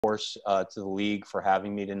to the league for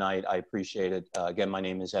having me tonight. I appreciate it. Again, my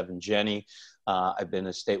name is Jenne. I've been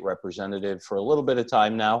a state representative for a little bit of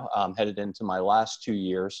time now. I'm headed into my last 2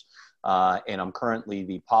 years, and I'm currently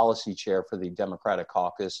the policy chair for the Democratic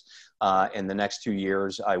caucus. In the next 2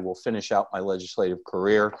 years, I will finish out my legislative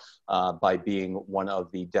career by being one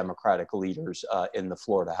of the Democratic leaders in the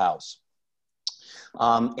Florida House.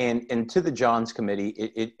 And to the Johns Committee,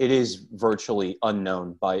 it is virtually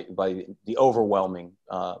unknown by the overwhelming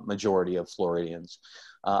majority of Floridians.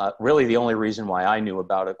 Really, the only reason why I knew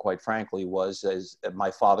about it, quite frankly, was as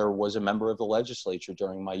my father was a member of the legislature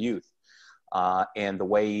during my youth. And the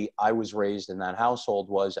way I was raised in that household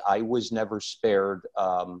was I was never spared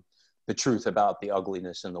the truth about the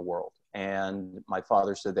ugliness in the world. And my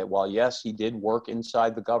father said that while, yes, he did work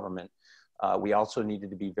inside the government, we also needed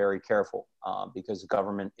to be very careful because the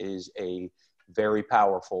government is a very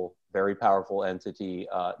powerful entity,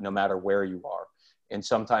 no matter where you are. And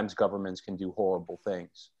sometimes governments can do horrible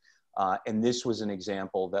things. And this was an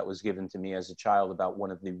example that was given to me as a child about one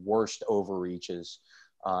of the worst overreaches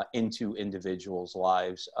into individuals'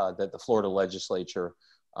 lives that the Florida legislature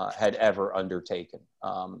had ever undertaken.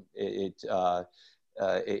 It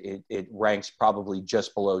ranks probably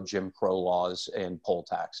just below Jim Crow laws and poll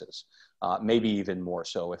taxes. Maybe even more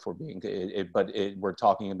so if we're being, we're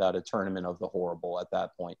talking about a tournament of the horrible at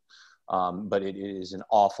that point. But it is an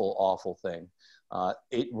awful, awful thing.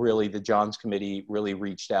 The Johns Committee really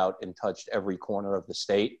reached out and touched every corner of the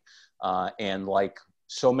state. And like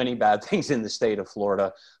so many bad things in the state of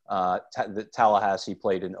Florida, Tallahassee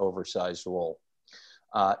played an oversized role.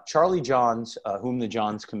 Charlie Johns, whom the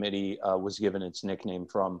Johns Committee was given its nickname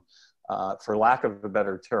from, for lack of a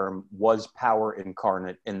better term, was power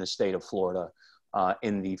incarnate in the state of Florida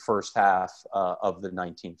in the first half of the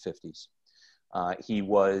 1950s. He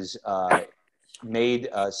was made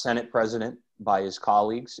Senate president by his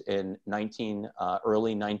colleagues in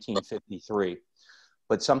early 1953.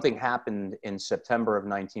 But something happened in September of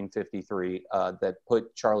 1953 that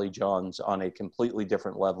put Charlie Johns on a completely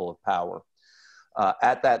different level of power.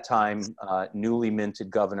 At that time, newly minted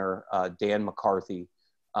Governor Dan McCarthy,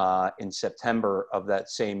 in September of that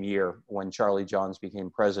same year, when Charlie Johns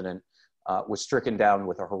became president, was stricken down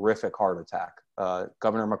with a horrific heart attack.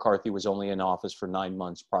 Governor McCarthy was only in office for 9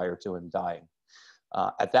 months prior to him dying.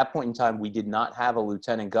 At that point in time, we did not have a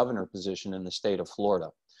lieutenant governor position in the state of Florida.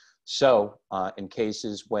 So in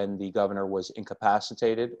cases when the governor was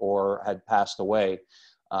incapacitated or had passed away,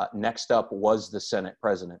 next up was the Senate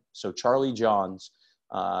president. So Charlie Johns,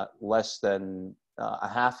 less than a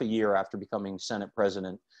half a year after becoming Senate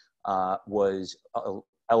president, was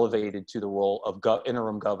elevated to the role of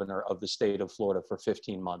interim governor of the state of Florida for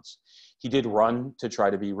 15 months. He did run to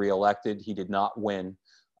try to be reelected. He did not win.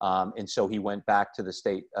 And so he went back to the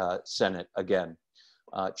state Senate again.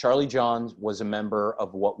 Charlie Johns was a member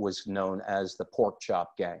of what was known as the Pork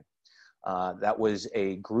Chop Gang. That was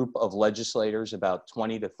a group of legislators, about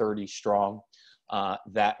 20 to 30 strong,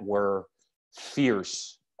 that were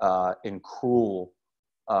fierce and cruel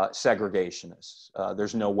segregationists.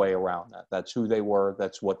 There's no way around that. That's who they were.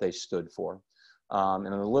 That's what they stood for. And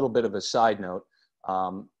a little bit of a side note,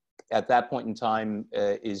 at that point in time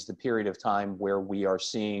is the period of time where we are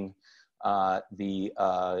seeing the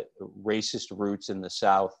racist roots in the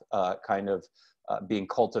South being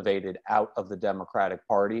cultivated out of the Democratic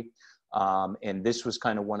Party. And this was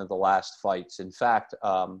kind of one of the last fights. In fact,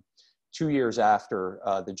 2 years after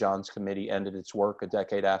the Johns Committee ended its work, a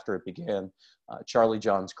decade after it began, Charlie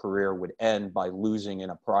Johns' career would end by losing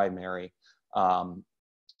in a primary and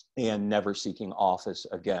never seeking office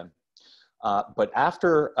again. But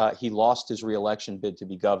after he lost his reelection bid to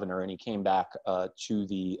be governor and he came back to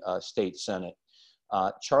the state Senate,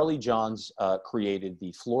 Charlie Johns created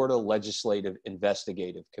the Florida Legislative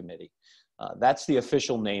Investigative Committee. That's the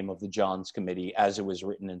official name of the Johns Committee as it was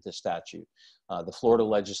written into statute, the Florida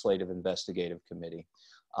Legislative Investigative Committee.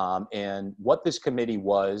 And what this committee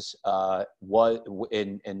was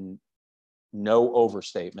in no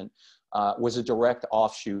overstatement, was a direct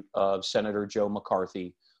offshoot of Senator Joe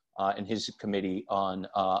McCarthy and his committee on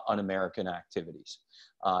un-American activities.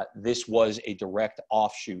 This was a direct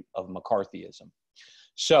offshoot of McCarthyism.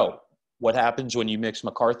 So what happens when you mix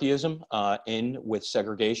McCarthyism in with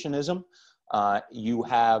segregationism? You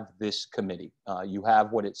have this committee. You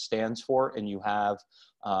have what it stands for, and you have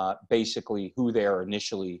basically who they're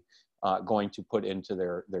initially going to put into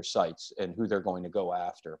their sights and who they're going to go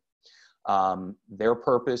after. Their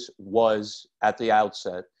purpose was, at the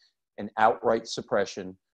outset, an outright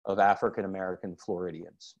suppression of African-American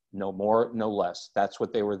Floridians. No more, no less. That's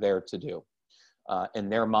what they were there to do. In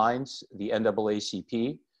their minds, the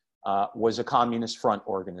NAACP was a Communist Front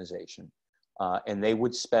organization. And they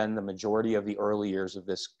would spend the majority of the early years of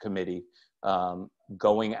this committee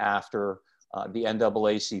going after the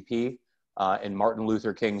NAACP and Martin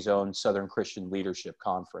Luther King's own Southern Christian Leadership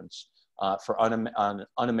Conference for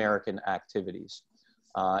un-American activities.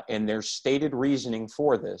 And their stated reasoning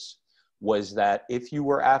for this was that if you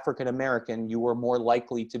were African American, you were more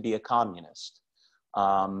likely to be a communist.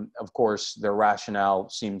 Of course, their rationale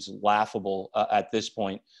seems laughable at this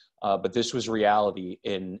point, but this was reality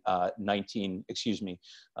in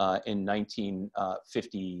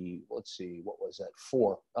 1950, let's see, what was that,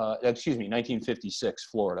 1956,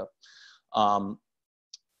 Florida.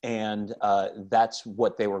 And that's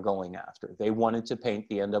what they were going after. They wanted to paint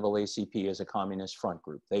the NAACP as a communist front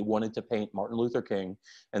group. They wanted to paint Martin Luther King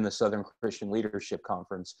and the Southern Christian Leadership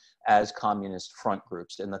Conference as communist front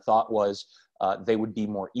groups. And the thought was they would be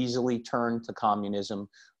more easily turned to communism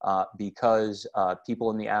because people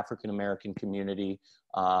in the African American community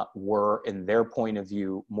were, in their point of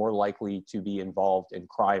view, more likely to be involved in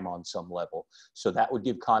crime on some level. So that would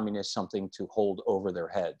give communists something to hold over their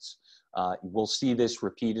heads. We'll see this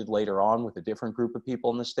repeated later on with a different group of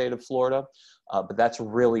people in the state of Florida, but that's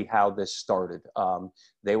really how this started.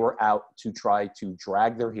 They were out to try to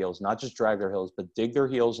drag their heels, not just drag their heels, but dig their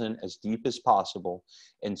heels in as deep as possible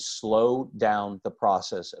and slow down the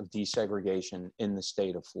process of desegregation in the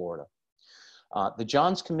state of Florida. The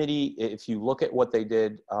Johns Committee, if you look at what they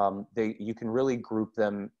did, you can really group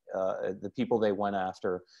them, the people they went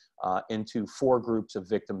after, into four groups of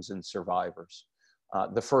victims and survivors.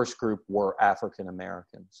 The first group were African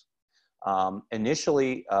Americans.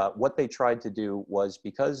 Initially, what they tried to do was,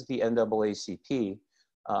 because the NAACP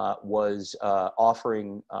was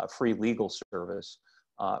offering free legal service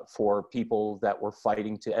for people that were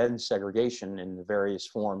fighting to end segregation in the various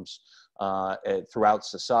forms throughout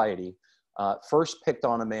society, first picked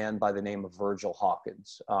on a man by the name of Virgil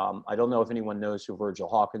Hawkins. I don't know if anyone knows who Virgil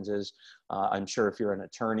Hawkins is. I'm sure if you're an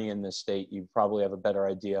attorney in this state, you probably have a better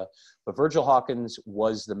idea. But Virgil Hawkins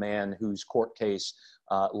was the man whose court case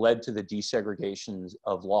led to the desegregation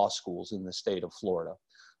of law schools in the state of Florida.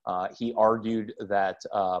 He argued that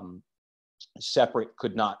separate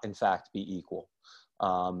could not, in fact, be equal.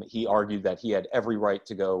 He argued that he had every right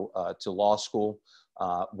to go to law school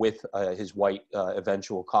with his white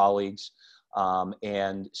eventual colleagues.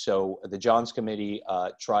 And so the Johns Committee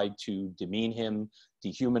tried to demean him,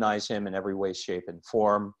 dehumanize him in every way, shape, and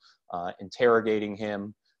form, interrogating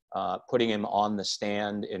him, putting him on the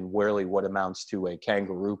stand in really what amounts to a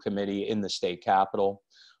kangaroo committee in the state capitol.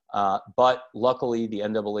 But luckily, the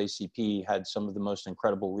NAACP had some of the most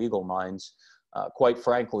incredible legal minds, quite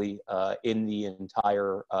frankly, in the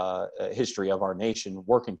entire history of our nation,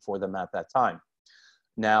 working for them at that time.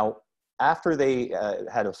 Now, after they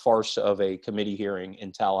had a farce of a committee hearing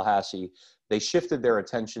in Tallahassee, they shifted their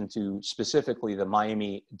attention to specifically the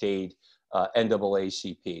Miami-Dade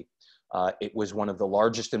NAACP. It was one of the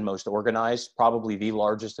largest and most organized, probably the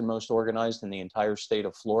largest and most organized in the entire state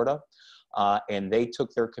of Florida. And they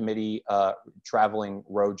took their committee traveling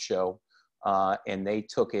roadshow and they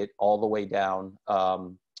took it all the way down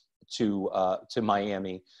to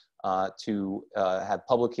Miami to have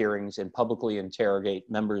public hearings and publicly interrogate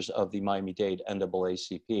members of the Miami-Dade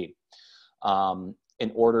NAACP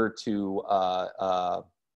in order to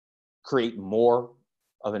create more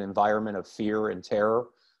of an environment of fear and terror,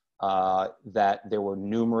 that there were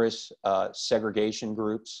numerous segregation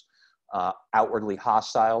groups outwardly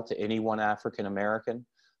hostile to anyone African American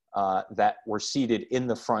that were seated in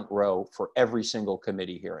the front row for every single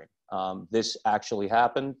committee hearing. This actually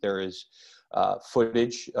happened. There is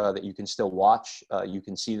footage that you can still watch. You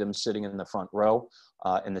can see them sitting in the front row,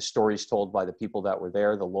 and the stories told by the people that were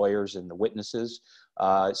there, the lawyers and the witnesses,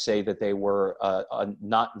 say that they were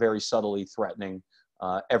not very subtly threatening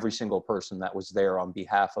every single person that was there on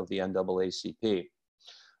behalf of the NAACP.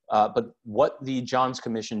 But what the Johns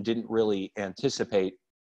Commission didn't really anticipate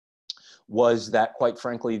was that, quite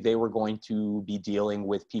frankly, they were going to be dealing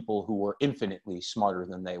with people who were infinitely smarter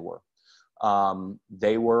than they were.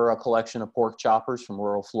 They were a collection of pork choppers from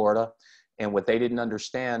rural Florida. And what they didn't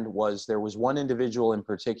understand was there was one individual in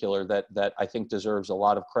particular that I think deserves a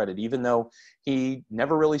lot of credit, even though he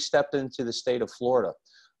never really stepped into the state of Florida.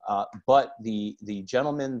 But the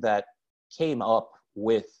gentleman that came up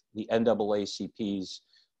with the NAACP's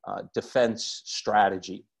defense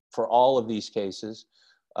strategy for all of these cases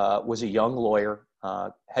was a young lawyer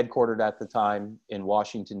headquartered at the time in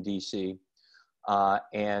Washington, D.C.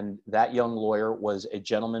 And that young lawyer was a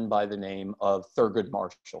gentleman by the name of Thurgood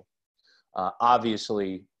Marshall.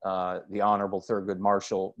 Obviously, the Honorable Thurgood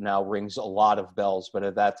Marshall now rings a lot of bells, but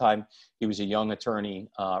at that time, he was a young attorney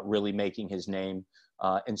really making his name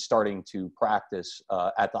and starting to practice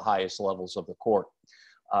at the highest levels of the court.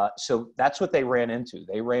 So that's what they ran into.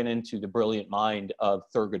 They ran into the brilliant mind of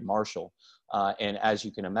Thurgood Marshall. And as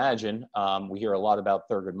you can imagine, we hear a lot about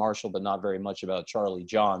Thurgood Marshall, but not very much about Charlie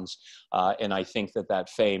Johns. And I think that that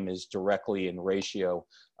fame is directly in ratio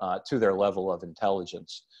to their level of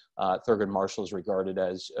intelligence. Thurgood Marshall is regarded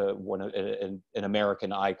as an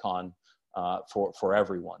American icon for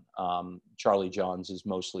everyone. Charlie Johns is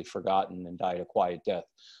mostly forgotten and died a quiet death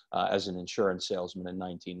as an insurance salesman in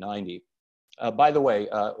 1990. By the way,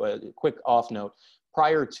 a quick off note,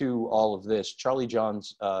 prior to all of this, Charlie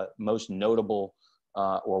Johns' most notable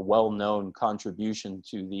or well-known contribution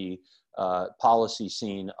to the policy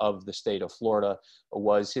scene of the state of Florida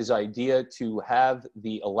was his idea to have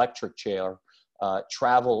the electric chair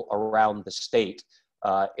travel around the state.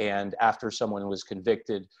 And after someone was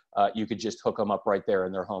convicted, you could just hook them up right there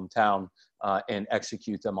in their hometown and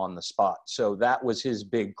execute them on the spot. So that was his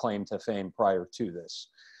big claim to fame prior to this.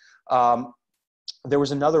 There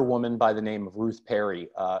was another woman by the name of Ruth Perry,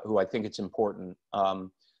 who I think it's important.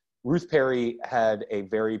 Ruth Perry had a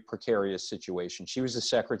very precarious situation. She was the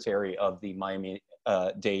secretary of the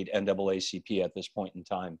Miami-Dade NAACP at this point in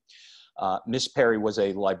time. Miss Perry was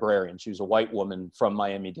a librarian. She was a white woman from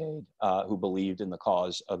Miami-Dade who believed in the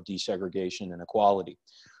cause of desegregation and equality.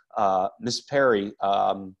 Miss Perry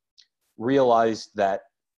realized that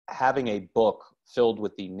having a book filled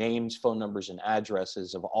with the names, phone numbers, and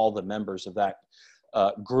addresses of all the members of that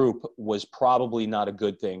group was probably not a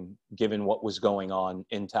good thing given what was going on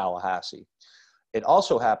in Tallahassee. It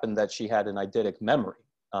also happened that she had an eidetic memory,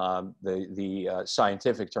 the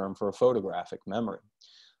scientific term for a photographic memory.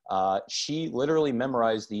 She literally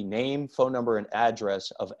memorized the name, phone number, and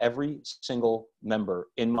address of every single member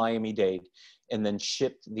in Miami-Dade, and then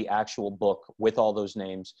shipped the actual book with all those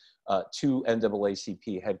names to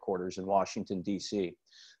NAACP headquarters in Washington, D.C.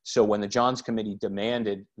 So when the Johns Committee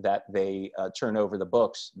demanded that they turn over the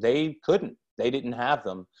books, they couldn't. They didn't have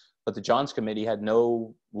them. But the Johns Committee had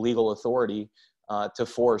no legal authority to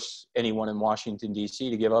force anyone in Washington, D.C.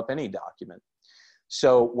 to give up any document.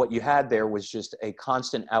 So what you had there was just a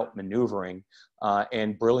constant outmaneuvering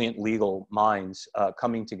and brilliant legal minds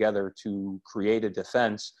coming together to create a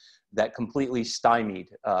defense that completely stymied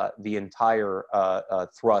the entire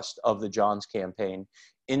thrust of the Johns campaign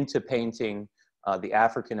into painting the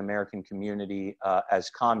African-American community as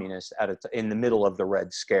communist in the middle of the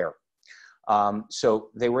Red Scare.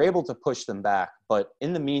 So they were able to push them back, but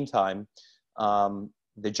in the meantime,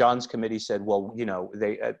 the Johns Committee said, well, you know,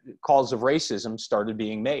 calls of racism started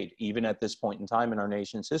being made, even at this point in time in our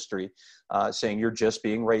nation's history, saying you're just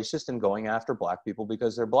being racist and going after Black people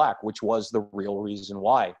because they're Black, which was the real reason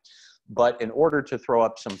why. But in order to throw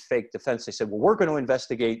up some fake defense, they said, well, we're going to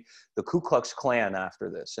investigate the Ku Klux Klan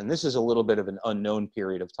after this. And this is a little bit of an unknown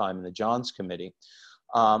period of time in the Johns Committee.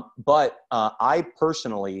 But I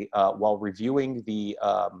personally, while reviewing the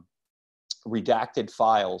redacted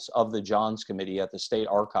files of the Johns Committee at the State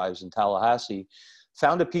Archives in Tallahassee,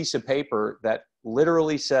 found a piece of paper that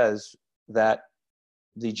literally says that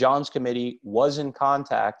the Johns Committee was in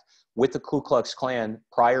contact with the Ku Klux Klan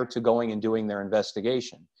prior to going and doing their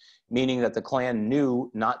investigation, meaning that the Klan knew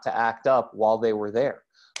not to act up while they were there.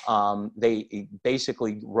 They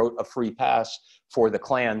basically wrote a free pass for the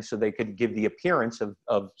Klan so they could give the appearance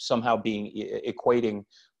of somehow equating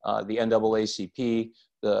the NAACP,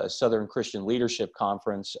 the Southern Christian Leadership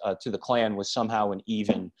Conference, to the Klan was somehow an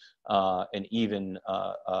even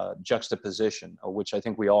juxtaposition, which I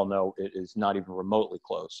think we all know it is not even remotely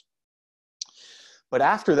close. But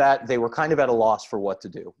after that, they were kind of at a loss for what to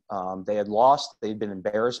do. They had lost, they'd been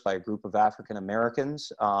embarrassed by a group of African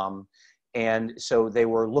Americans, and so they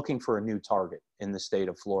were looking for a new target in the state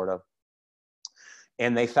of Florida.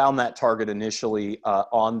 And they found that target initially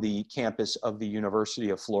on the campus of the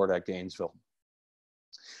University of Florida at Gainesville.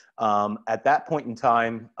 At that point in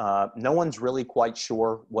time, no one's really quite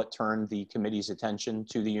sure what turned the committee's attention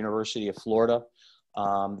to the University of Florida.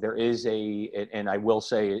 There is and I will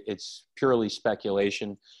say it's purely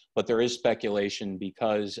speculation, but there is speculation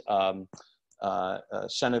because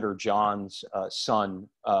Senator John's son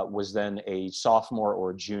was then a sophomore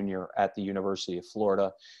or a junior at the University of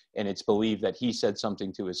Florida, and it's believed that he said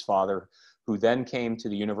something to his father, who then came to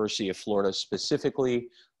the University of Florida specifically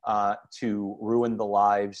to ruin the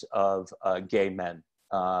lives of gay men.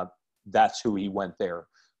 That's who he went there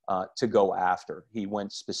to go after. He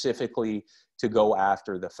went specifically to go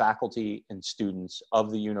after the faculty and students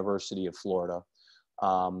of the University of Florida.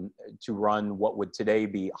 to run what would today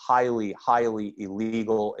be highly, highly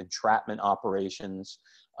illegal entrapment operations,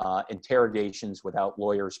 interrogations without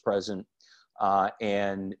lawyers present,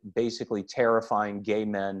 and basically terrifying gay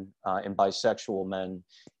men and bisexual men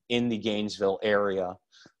in the Gainesville area,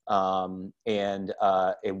 and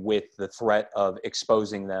with the threat of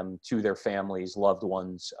exposing them to their families, loved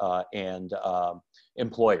ones, and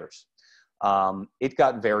employers. It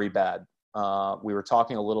got very bad. We were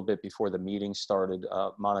talking a little bit before the meeting started,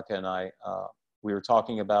 Monica and I, we were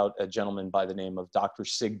talking about a gentleman by the name of Dr.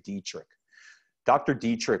 Sig Dietrich. Dr.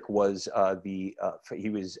 Dietrich was he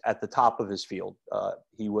was at the top of his field.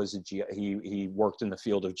 He worked in the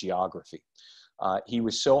field of geography. He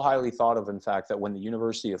was so highly thought of, in fact, that when the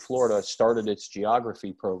University of Florida started its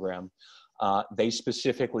geography program, they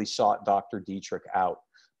specifically sought Dr. Dietrich out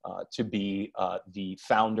to be the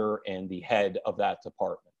founder and the head of that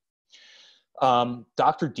department.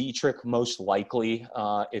 Dr. Dietrich, most likely,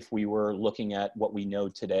 if we were looking at what we know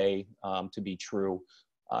today to be true,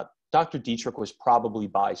 Dr. Dietrich was probably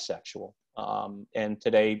bisexual. And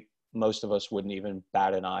today, most of us wouldn't even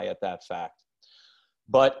bat an eye at that fact.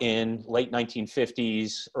 But in late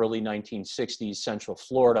 1950s, early 1960s, Central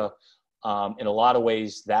Florida, in a lot of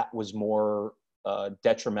ways, that was more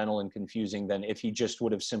detrimental and confusing than if he just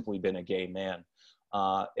would have simply been a gay man.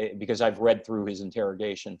 Because I've read through his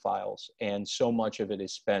interrogation files, and so much of it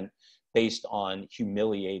is spent based on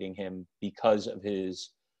humiliating him because of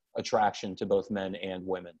his attraction to both men and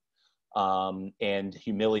women, and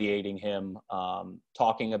humiliating him,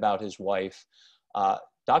 talking about his wife.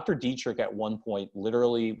 Dr. Dietrich at one point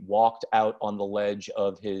literally walked out on the ledge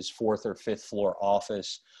of his 4th or 5th floor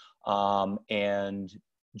office and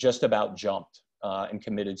just about jumped and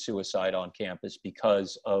committed suicide on campus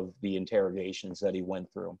because of the interrogations that he went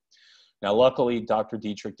through. Now, luckily, Dr.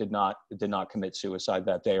 Dietrich did not commit suicide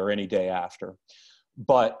that day or any day after,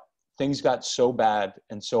 but things got so bad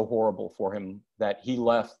and so horrible for him that he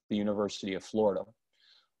left the University of Florida.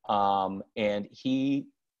 And he,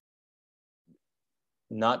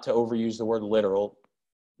 not to overuse the word literal,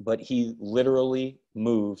 but he literally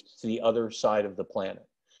moved to the other side of the planet.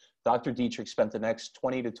 Dr. Dietrich spent the next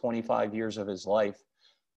 20 to 25 years of his life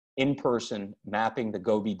in person mapping the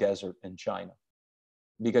Gobi Desert in China,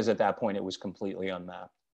 because at that point it was completely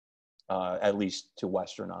unmapped, at least to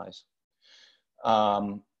Western eyes.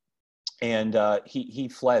 He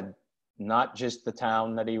fled not just the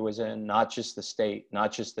town that he was in, not just the state,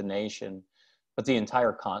 not just the nation, but the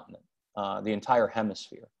entire continent, the entire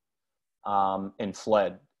hemisphere, and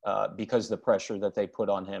fled because the pressure that they put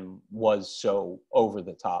on him was so over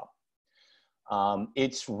the top.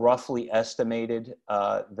 It's roughly estimated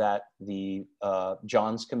that the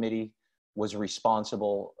Johns Committee was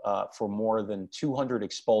responsible for more than 200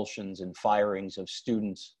 expulsions and firings of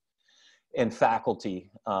students and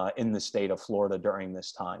faculty in the state of Florida during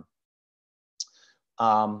this time.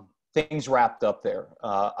 Things wrapped up there.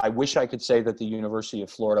 I wish I could say that the University of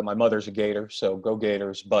Florida, my mother's a Gator, so go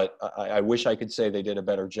Gators, but I wish I could say they did a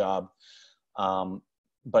better job.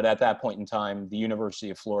 But at that point in time, the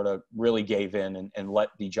University of Florida really gave in and let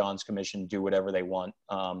the Johns Commission do whatever they want,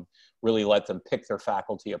 really let them pick their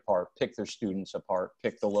faculty apart, pick their students apart,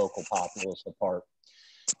 pick the local populace apart.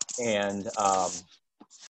 And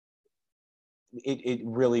it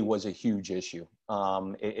really was a huge issue.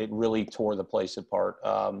 It really tore the place apart.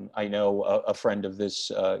 I know a friend of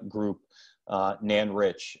this group, Nan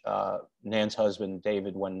Rich, Nan's husband,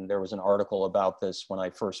 David, when there was an article about this, when I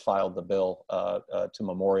first filed the bill to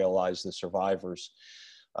memorialize the survivors,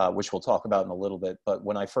 which we'll talk about in a little bit. But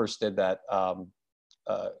when I first did that,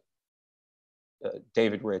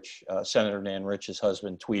 David Rich, Senator Nan Rich's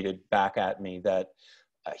husband, tweeted back at me that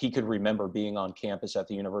he could remember being on campus at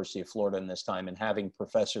the University of Florida in this time and having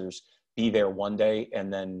professors be there one day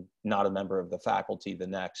and then not a member of the faculty the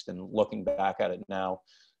next. And looking back at it now,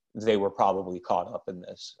 they were probably caught up in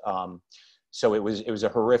this. So it was a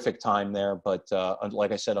horrific time there, but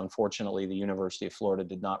like I said, unfortunately, the University of Florida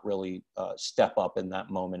did not really step up in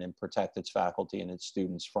that moment and protect its faculty and its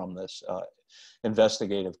students from this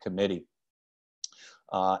investigative committee.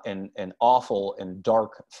 An awful and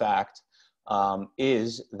dark fact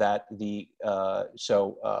is that in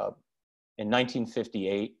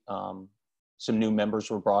 1958, some new members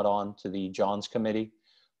were brought on to the Johns Committee.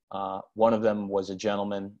 One of them was a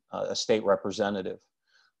gentleman, a state representative.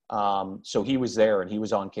 So he was there and he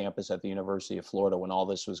was on campus at the University of Florida when all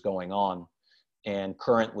this was going on. And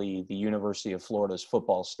currently the University of Florida's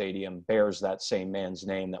football stadium bears that same man's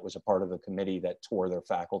name that was a part of the committee that tore their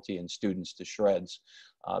faculty and students to shreds,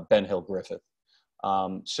 Ben Hill Griffith.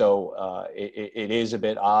 It is a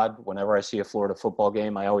bit odd. Whenever I see a Florida football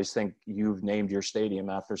game, I always think you've named your stadium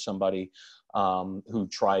after somebody who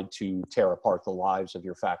tried to tear apart the lives of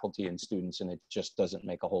your faculty and students, and it just doesn't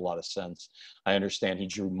make a whole lot of sense. I understand he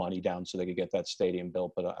drew money down so they could get that stadium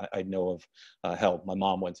built, but I know of hell, my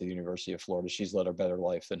mom went to the University of Florida. She's led a better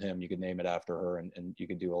life than him. You could name it after her, and you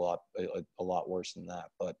could do a lot worse than that.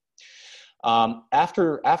 But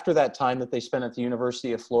after that time that they spent at the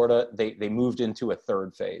University of Florida, they moved into a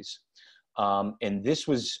third phase. And this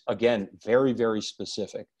was, again, very, very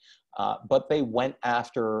specific. But they went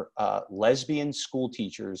after lesbian school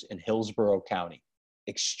teachers in Hillsborough County.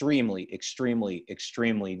 Extremely, extremely,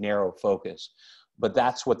 extremely narrow focus. But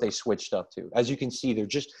that's what they switched up to. As you can see, they're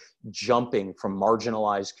just jumping from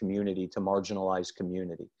marginalized community to marginalized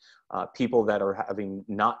community. People that are having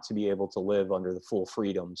not to be able to live under the full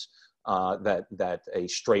freedoms that a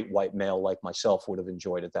straight white male like myself would have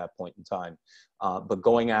enjoyed at that point in time. But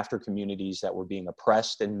going after communities that were being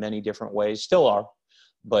oppressed in many different ways, still are,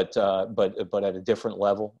 but at a different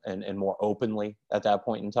level and more openly at that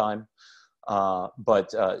point in time.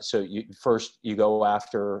 So you go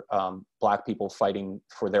after Black people fighting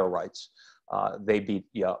for their rights. They beat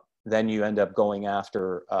you up. Then you end up going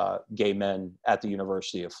after gay men at the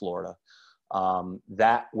University of Florida.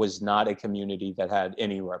 That was not a community that had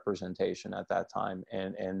any representation at that time,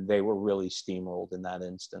 and they were really steamrolled in that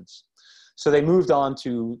instance. So they moved on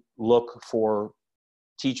to look for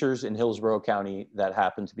teachers in Hillsborough County that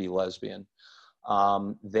happened to be lesbian.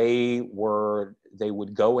 They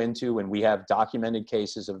would go into, and we have documented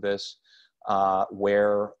cases of this,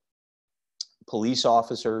 where police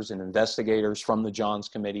officers and investigators from the Johns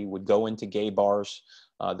Committee would go into gay bars.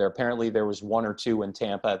 There was one or two in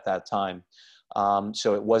Tampa at that time.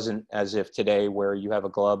 So it wasn't as if today where you have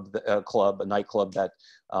a nightclub that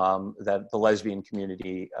the lesbian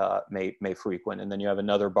community may frequent, and then you have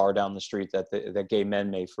another bar down the street that gay men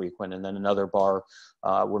may frequent, and then another bar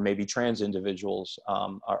where maybe trans individuals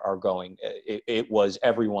are going. It was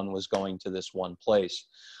everyone was going to this one place,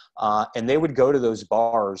 and they would go to those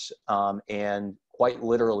bars and quite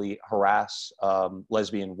literally harass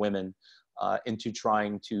lesbian women into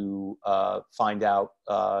trying to find out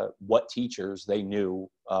what teachers they knew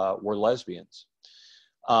were lesbians.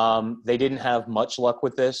 They didn't have much luck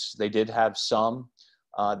with this. They did have some.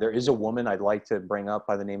 There is a woman I'd like to bring up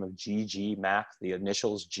by the name of G.G. Mack, the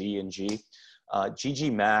initials G and G. G.G.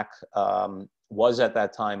 Mack was at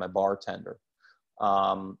that time a bartender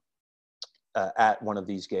at one of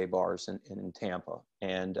these gay bars in Tampa.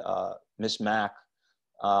 And Miss Mack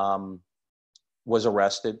was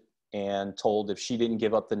arrested and told if she didn't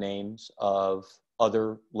give up the names of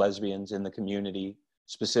other lesbians in the community,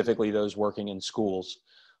 specifically those working in schools,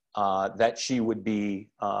 that she would be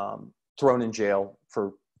thrown in jail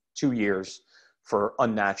for 2 years for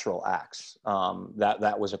unnatural acts.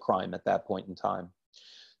 That was a crime at that point in time.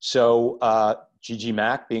 So Gigi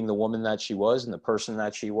Mack, being the woman that she was and the person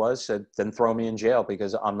that she was, said, then throw me in jail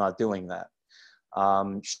because I'm not doing that.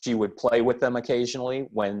 She would play with them occasionally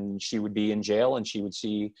when she would be in jail, and she would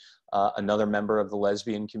see another member of the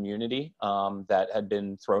lesbian community that had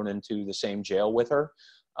been thrown into the same jail with her.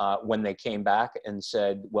 When they came back and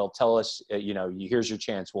said, well, tell us, here's your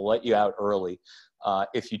chance. We'll let you out early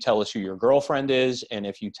if you tell us who your girlfriend is and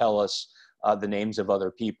if you tell us the names of other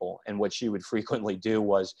people. And what she would frequently do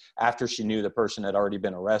was, after she knew the person had already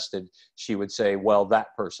been arrested, she would say, well,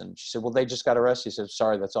 that person. She said, well, they just got arrested. She said,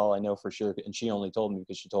 sorry, that's all I know for sure. And she only told me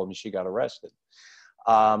because she told me she got arrested.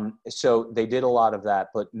 So they did a lot of that.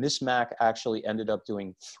 But Miss Mack actually ended up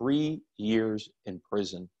doing 3 years in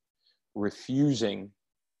prison, refusing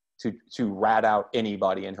to rat out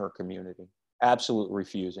anybody in her community. Absolutely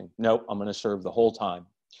refusing. Nope, I'm going to serve the whole time.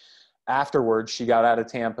 Afterwards, she got out of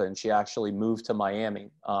Tampa and she actually moved to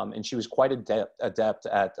Miami. And she was quite adept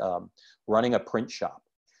at running a print shop.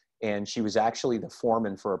 And she was actually the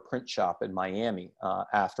foreman for a print shop in Miami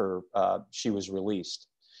after she was released.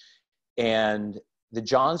 And the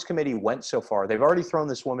Johns Committee went so far. They've already thrown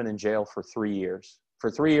this woman in jail for 3 years.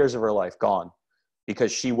 For 3 years of her life, gone.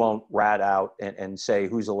 Because she won't rat out and say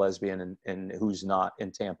who's a lesbian and who's not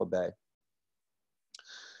in Tampa Bay.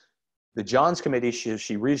 The Johns Committee,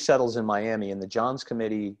 she resettles in Miami, and the Johns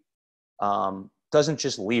Committee doesn't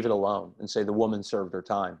just leave it alone and say the woman served her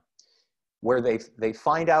time. Where they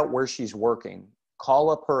find out where she's working, call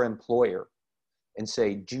up her employer and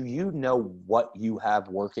say, do you know what you have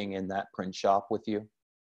working in that print shop with you?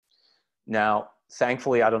 Now,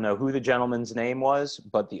 thankfully, I don't know who the gentleman's name was,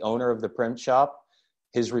 but the owner of the print shop,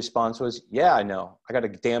 his response was, yeah, I know. I got a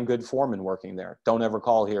damn good foreman working there. Don't ever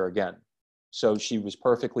call here again. So she was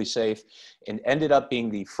perfectly safe and ended up being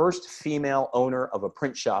the first female owner of a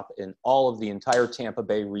print shop in all of the entire Tampa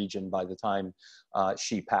Bay region by the time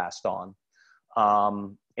she passed on.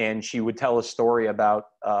 And she would tell a story about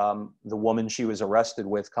the woman she was arrested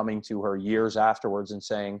with coming to her years afterwards and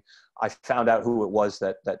saying, I found out who it was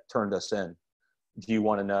that turned us in. Do you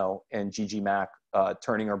want to know? And Gigi Mack,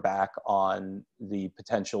 turning her back on the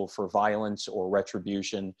potential for violence or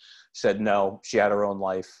retribution, said no, she had her own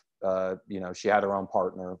life. She had her own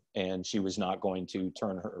partner, and she was not going to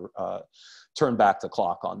turn back the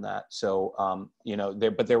clock on that. So,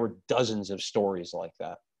 but there were dozens of stories like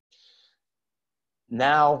that.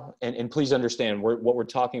 Now, and please understand, what we're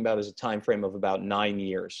talking about is a time frame of about 9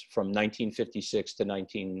 years, from 1956 to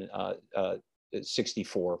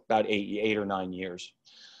 1964, about eight or 9 years.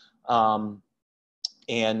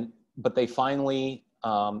 But they finally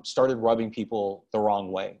started rubbing people the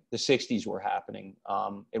wrong way. The 60s were happening.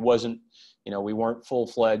 It wasn't, we weren't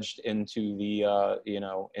full-fledged into the,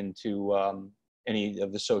 any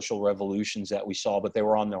of the social revolutions that we saw, but they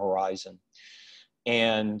were on the horizon.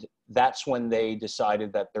 And that's when they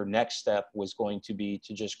decided that their next step was going to be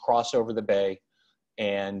to just cross over the bay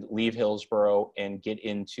and leave Hillsborough and get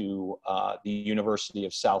into the University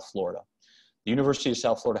of South Florida. The University of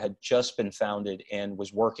South Florida had just been founded and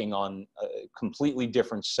was working on a completely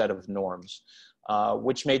different set of norms,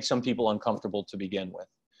 which made some people uncomfortable to begin with.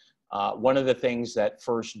 One of the things that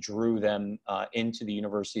first drew them into the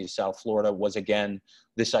University of South Florida was, again,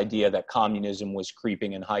 this idea that communism was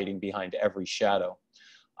creeping and hiding behind every shadow.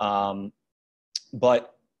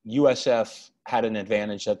 But USF had an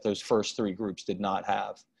advantage that those first three groups did not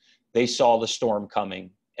have. They saw the storm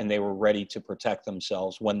coming, and they were ready to protect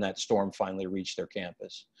themselves when that storm finally reached their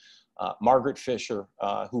campus. Margaret Fisher,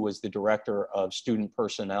 who was the director of student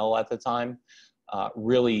personnel at the time,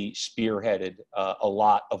 really spearheaded a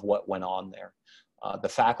lot of what went on there. The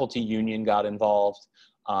faculty union got involved,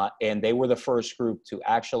 and they were the first group to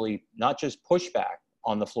actually not just push back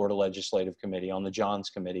on the Florida Legislative Committee, on the Johns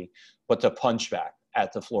Committee, but to punch back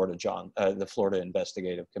at the Florida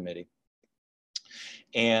Investigative Committee.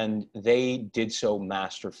 And they did so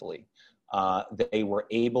masterfully. They were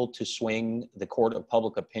able to swing the court of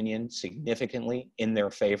public opinion significantly in their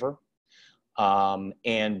favor.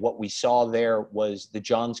 And what we saw there was the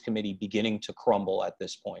Johns Committee beginning to crumble at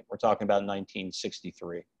this point. We're talking about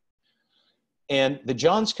 1963. And the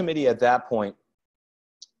Johns Committee at that point,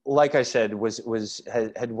 like I said,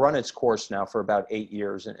 had run its course now for about 8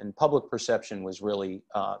 years, and public perception was really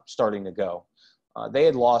starting to go. They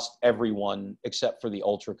had lost everyone except for the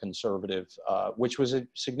ultra-conservative, which was a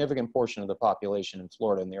significant portion of the population in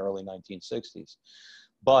Florida in the early 1960s.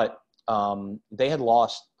 But they had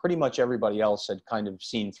lost pretty much everybody else, had kind of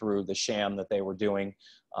seen through the sham that they were doing.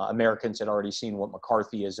 Americans had already seen what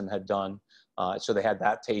McCarthyism had done. So they had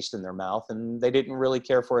that taste in their mouth, and they didn't really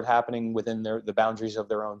care for it happening within the boundaries of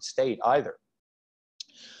their own state either.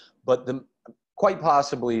 But quite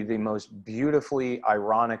possibly the most beautifully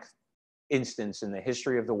ironic instance in the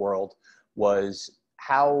history of the world was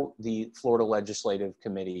how the Florida Legislative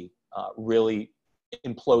Committee really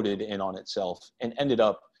imploded in on itself and ended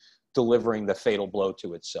up delivering the fatal blow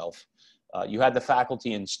to itself. You had the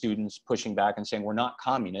faculty and students pushing back and saying, we're not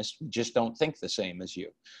communists, we just don't think the same as you.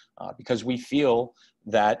 Because we feel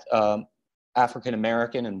that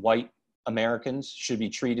African-American and white Americans should be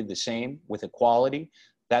treated the same with equality.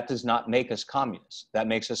 That does not make us communists, that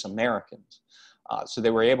makes us Americans. So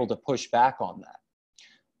they were able to push back on that.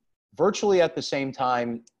 Virtually at the same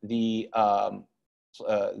time, the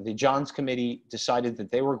Johns Committee decided that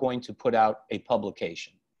they were going to put out a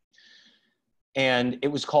publication. And it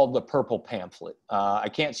was called the Purple Pamphlet. I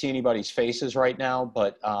can't see anybody's faces right now,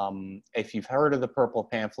 but if you've heard of the Purple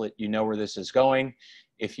Pamphlet, you know where this is going.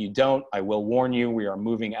 If you don't, I will warn you, we are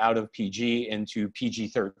moving out of PG into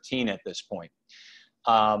PG-13 at this point.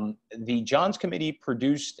 The Johns Committee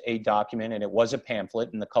produced a document, and it was a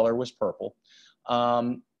pamphlet, and the color was purple,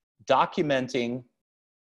 documenting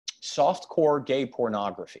softcore gay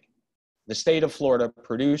pornography. The state of Florida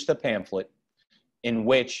produced a pamphlet in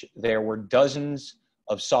which there were dozens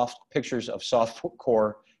of pictures of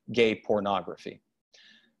softcore gay pornography.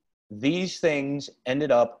 These things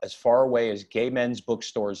ended up as far away as gay men's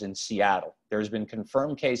bookstores in Seattle. There's been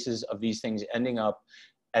confirmed cases of these things ending up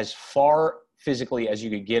as far physically as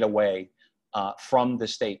you could get away from the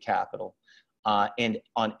state capitol. And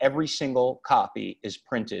on every single copy is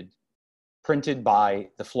printed by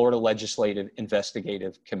the Florida Legislative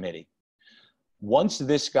Investigative Committee. Once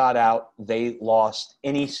this got out, they lost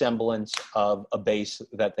any semblance of a base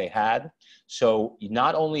that they had. So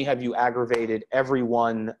not only have you aggravated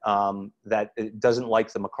everyone that doesn't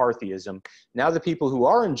like the McCarthyism, now the people who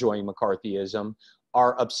are enjoying McCarthyism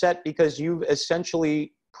are upset because you've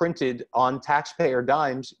essentially printed on taxpayer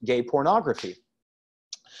dimes gay pornography.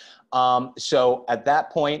 So at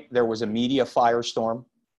that point, there was a media firestorm.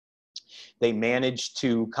 They managed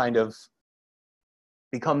to kind of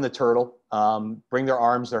become the turtle, bring their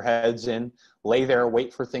arms, their heads in, lay there,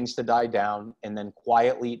 wait for things to die down, and then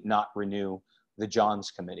quietly not renew the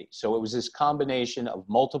Johns Committee. So it was this combination of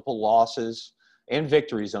multiple losses and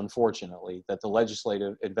victories, unfortunately, that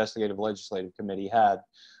the Investigative Legislative Committee had,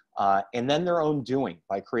 and then their own doing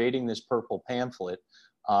by creating this purple pamphlet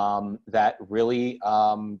that really,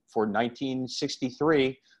 for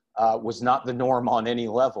 1963, was not the norm on any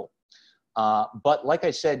level. But like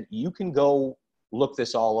I said, you can go look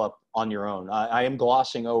this all up on your own. I am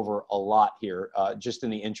glossing over a lot here, just in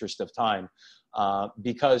the interest of time,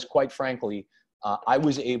 because quite frankly, I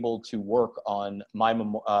was able to work on my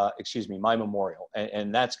memorial,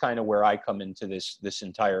 and that's kind of where I come into this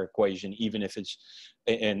entire equation, even if it's,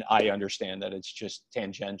 and I understand that it's just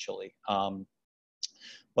tangentially.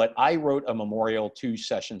 But I wrote a memorial 2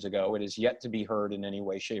 sessions ago. It is yet to be heard in any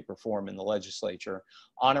way, shape, or form in the legislature,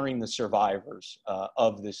 honoring the survivors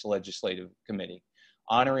of this legislative committee,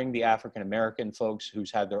 honoring the African-American folks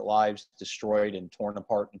who's had their lives destroyed and torn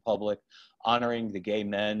apart in public, honoring the gay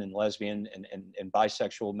men and lesbian and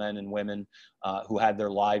bisexual men and women who had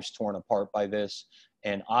their lives torn apart by this,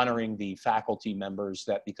 and honoring the faculty members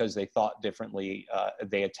that, because they thought differently,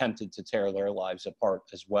 they attempted to tear their lives apart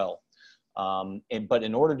as well. But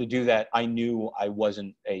in order to do that, I knew I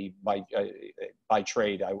wasn't by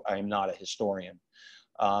trade, I am not a historian.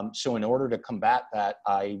 So in order to combat that,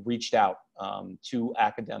 I reached out to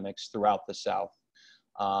academics throughout the South.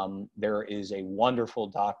 There is a wonderful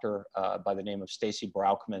doctor by the name of Stacy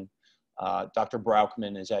Brauchman. Dr.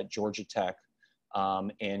 Brauchman is at Georgia Tech.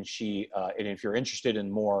 And if you're interested in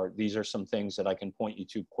more, these are some things that I can point you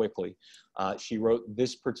to quickly. She wrote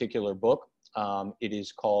this particular book. It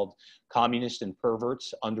is called Communists and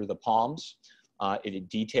Perverts Under the Palms. It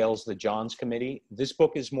details the Johns Committee. This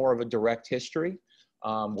book is more of a direct history,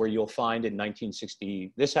 where you'll find in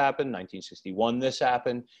 1960 this happened, 1961 this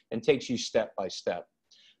happened, and takes you step by step.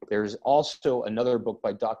 There's also another book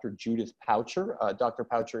by Dr. Judith Poucher. Dr.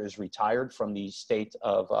 Poucher is retired from the State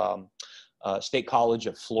College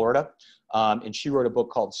of Florida, and she wrote a book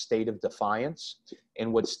called State of Defiance.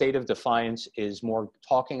 And what State of Defiance is more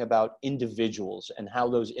talking about individuals and how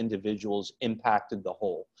those individuals impacted the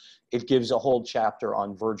whole. It gives a whole chapter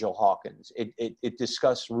on Virgil Hawkins. It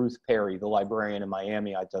discussed Ruth Perry, the librarian in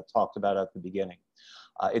Miami I talked about at the beginning.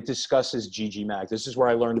 It discusses Gigi Mack. This is where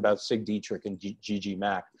I learned about Sig Dietrich and Gigi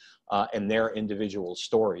Mack and their individual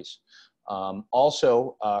stories.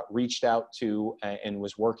 Also reached out to and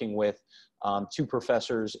was working with 2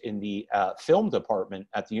 professors in the film department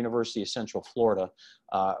at the University of Central Florida,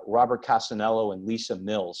 Robert Casanello and Lisa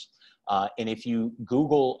Mills. And if you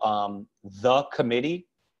Google the committee,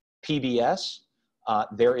 PBS,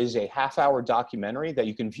 there is a half-hour documentary that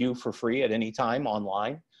you can view for free at any time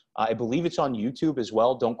online. I believe it's on YouTube as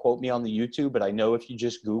well. Don't quote me on the YouTube, but I know if you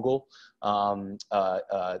just Google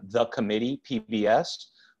the committee, PBS,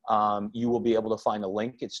 you will be able to find a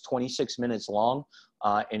link. It's 26 minutes long,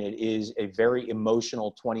 and it is a very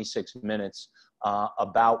emotional 26 minutes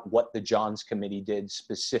about what the Johns Committee did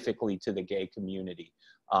specifically to the gay community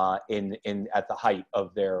at the height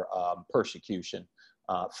of their persecution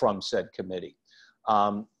from said committee.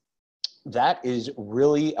 That is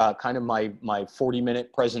really kind of my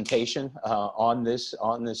 40-minute presentation on this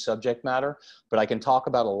subject matter, but I can talk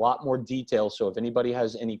about a lot more detail. So if anybody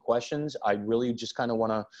has any questions, I really just kind of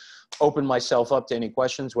want to open myself up to any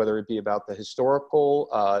questions, whether it be about the historical,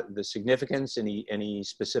 the significance, any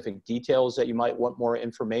specific details that you might want more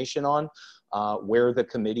information on, where the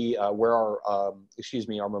committee, where our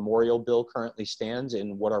memorial bill currently stands,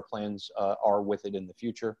 and what our plans are with it in the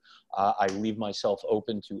future. I leave myself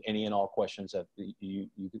open to any and all questions that you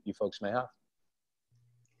folks may have.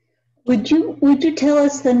 Would you tell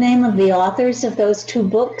us the name of the authors of those 2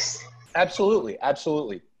 books? Absolutely,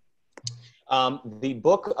 absolutely. The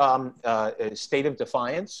book is State of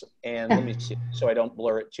Defiance, and let me see so I don't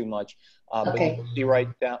blur it too much. Okay. But you see right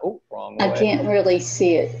down. Oh, wrong way. I can't really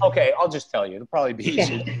see it. Okay, I'll just tell you. It'll probably be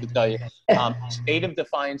easier to tell you. State of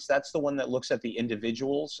Defiance, that's the one that looks at the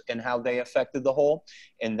individuals and how they affected the whole.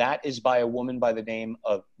 And that is by a woman by the name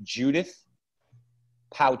of Judith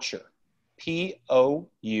Poucher,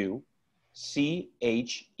 Poucher.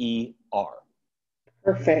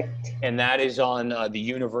 Perfect. And that is on the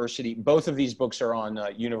university. Both of these books are on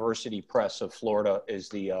University Press of Florida is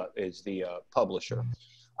the publisher.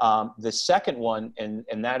 The second one,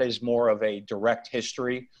 and that is more of a direct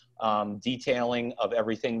history detailing of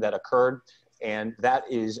everything that occurred. And that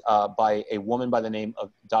is by a woman by the name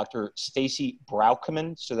of Dr. Stacy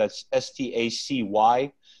Braukeman. So that's Stacy,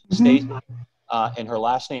 Stacy, and her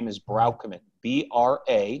last name is Braukeman,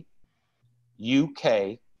 Braukeman.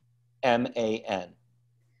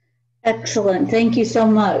 Excellent. Thank you so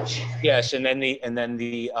much. Yes, and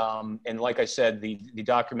like I said, the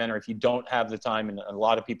documentary. If you don't have the time, and a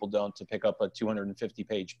lot of people don't, to pick up a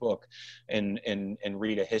 250-page book and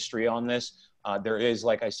read a history on this, there is,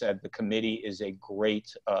 like I said, the committee is a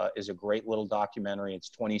great little documentary. It's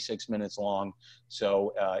 26 minutes long,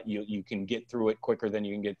 so you can get through it quicker than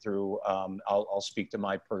you can get through. I'll speak to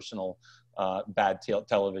my personal bad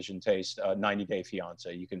television taste. 90 Day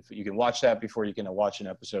Fiance. You can watch that before you can watch an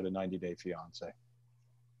episode of 90 Day Fiance.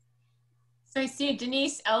 So I see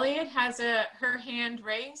Denise Elliott has her hand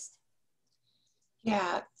raised.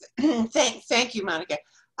 Yeah, thank you, Monica.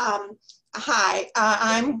 Hi,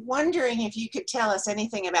 I'm wondering if you could tell us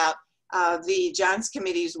anything about the Johns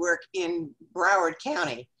Committee's work in Broward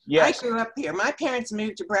County. Yes. I grew up here. My parents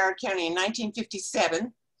moved to Broward County in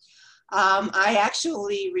 1957. I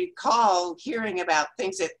actually recall hearing about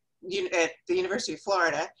things at the University of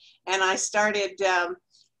Florida, and I started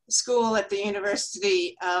school at the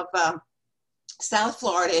University of South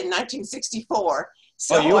Florida in 1964.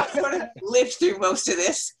 So I sort of lived through most of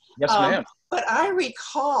this. Yes, ma'am. But I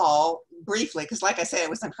recall briefly, because like I said, I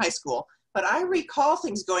was in high school, but I recall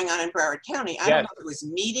things going on in Broward County. I don't know if it was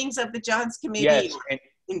meetings of the Johns Committee or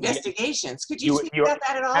investigations. Could you speak about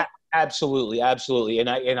that at all? Absolutely, absolutely. And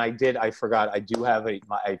I forgot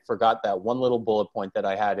that one little bullet point that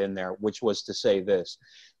I had in there, which was to say this: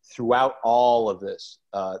 throughout all of this,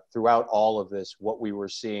 what we were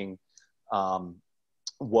seeing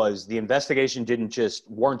was the investigation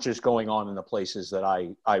weren't just going on in the places that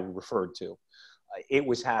I referred to. It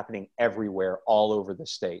was happening everywhere, all over the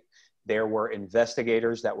state. There were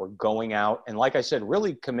investigators that were going out and, like I said,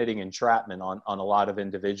 really committing entrapment on a lot of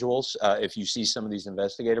individuals. If you see some of these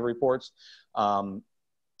investigative reports.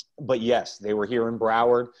 But yes, they were here in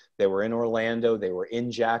Broward, they were in Orlando, they were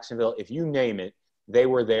in Jacksonville. If you name it, they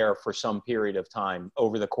were there for some period of time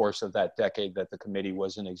over the course of that decade that the committee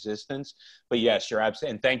was in existence. But yes, you're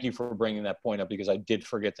absolutely, and thank you for bringing that point up, because I did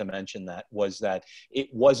forget to mention that it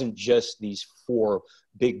wasn't just these 4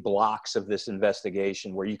 big blocks of this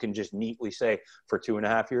investigation where you can just neatly say, for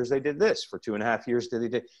 2.5 years they did this, for 2.5 years they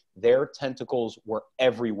did. Their tentacles were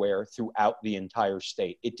everywhere throughout the entire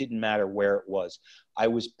state. It didn't matter where it was. I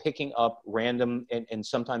was picking up random, and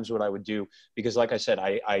sometimes what I would do, because like I said,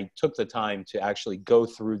 I took the time to actually go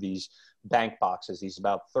through these bank boxes, these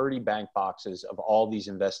about 30 bank boxes of all these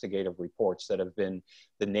investigative reports that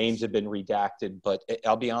the names have been redacted, but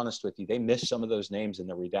I'll be honest with you, they missed some of those names in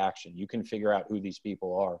the redaction. You can figure out who these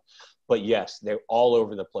people are. But yes, they're all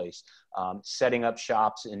over the place, setting up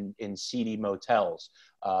shops in seedy motels,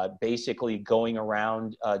 basically going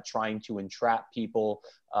around trying to entrap people.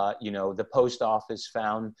 The post office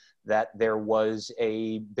found that there was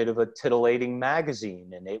a bit of a titillating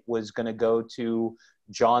magazine, and it was going to go to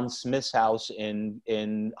John Smith's house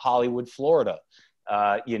in Hollywood, Florida.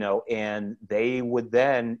 And they would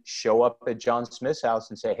then show up at John Smith's house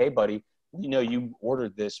and say, hey, buddy, we know you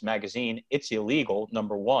ordered this magazine. It's illegal,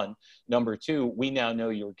 number 1. Number 2, we now know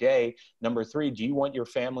you're gay. Number 3, do you want your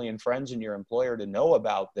family and friends and your employer to know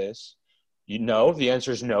about this? The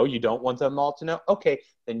answer is no, you don't want them all to know. Okay,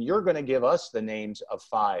 then you're going to give us the names of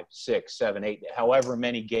 5, 6, 7, 8, however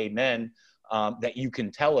many gay men that you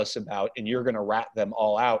can tell us about, and you're going to rat them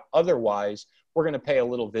all out. Otherwise, we're going to pay a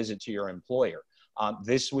little visit to your employer.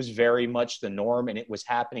 This was very much the norm, and it was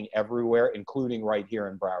happening everywhere, including right here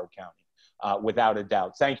in Broward County, without a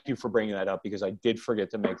doubt. Thank you for bringing that up, because I did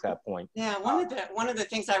forget to make that point. Yeah, one of the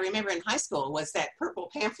things I remember in high school was that purple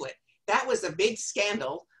pamphlet. That was a big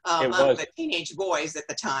scandal among the teenage boys at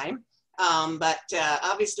the time. But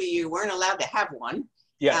obviously you weren't allowed to have one.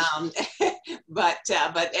 Yes. But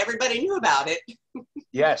everybody knew about it.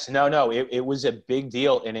 Yes, no, it was a big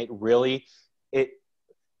deal, and it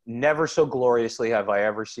never so gloriously have I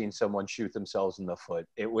ever seen someone shoot themselves in the foot.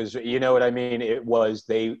 It was, you know what I mean? It was,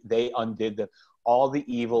 they undid all the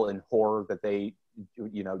evil and horror that they,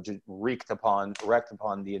 just wreaked upon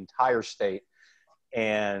the entire state.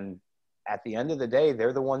 And at the end of the day,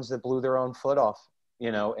 they're the ones that blew their own foot off,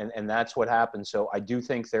 and that's what happened. So I do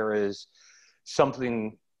think there is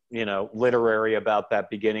something, literary about that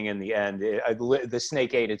beginning and the end. The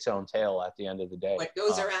snake ate its own tail at the end of the day. What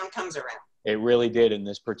goes around comes around. It really did in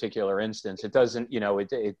this particular instance. It doesn't,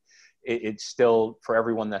 it's still, for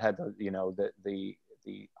everyone that had the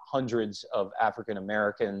hundreds of African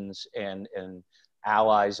Americans and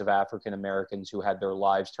allies of African Americans who had their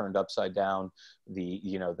lives turned upside down,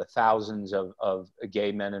 the thousands of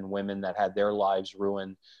gay men and women that had their lives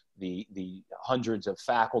ruined, the hundreds of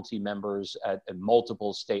faculty members at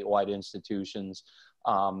multiple statewide institutions.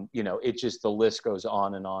 It just, the list goes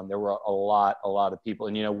on and on. There were a lot of people.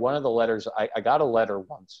 And, one of the letters, I got a letter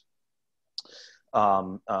once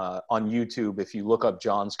on YouTube. If you look up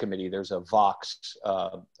John's Committee, there's a Vox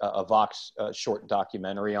short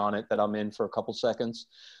documentary on it that I'm in for a couple seconds.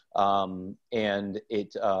 And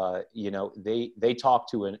it, they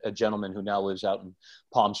talked to a gentleman who now lives out in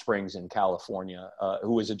Palm Springs in California,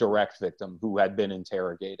 who was a direct victim who had been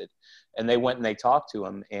interrogated. And they went and they talked to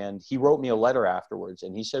him, and he wrote me a letter afterwards.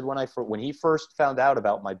 And he said, when he first found out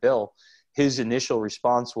about my bill, his initial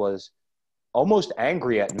response was almost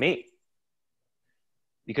angry at me.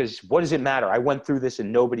 Because what does it matter? I went through this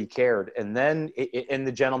and nobody cared. And then, and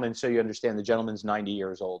the gentleman, so you understand, the gentleman's 90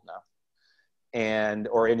 years old now,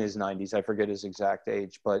 or in his 90s, I forget his exact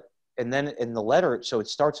age. And then in the letter, so it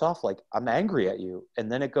starts off like, I'm angry at you.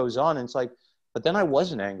 And then it goes on and it's like, but then I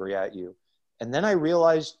wasn't angry at you. And then I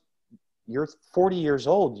realized, you're 40 years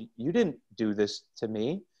old. You didn't do this to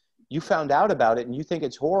me. You found out about it and you think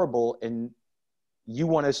it's horrible and you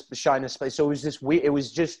want to shine a space. So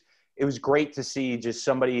it was great to see just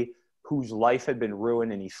somebody whose life had been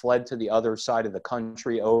ruined and he fled to the other side of the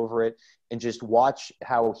country over it, and just watch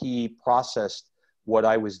how he processed what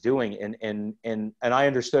I was doing. And I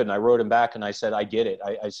understood, and I wrote him back and I said, I get it.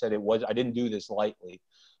 I said I didn't do this lightly.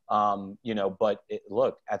 But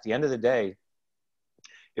look, at the end of the day,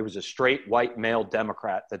 it was a straight white male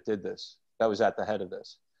Democrat that did this, that was at the head of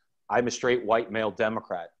this. I'm a straight white male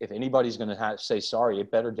Democrat. If anybody's going to say sorry, it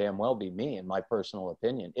better damn well be me, in my personal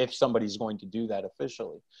opinion, if somebody's going to do that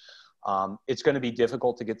officially. It's going to be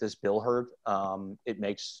difficult to get this bill heard.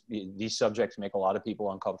 These subjects make a lot of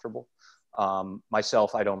people uncomfortable.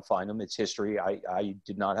 Myself, I don't find them. It's history. I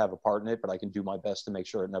did not have a part in it, but I can do my best to make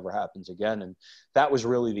sure it never happens again. And that was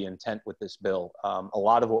really the intent with this bill. A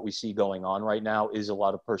lot of what we see going on right now is a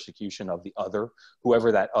lot of persecution of the other,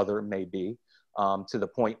 whoever that other may be. To the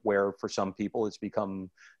point where for some people it's become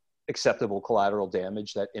acceptable collateral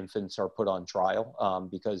damage that infants are put on trial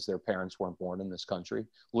because their parents weren't born in this country,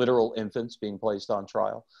 literal infants being placed on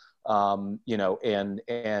trial. And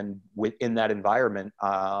within that environment,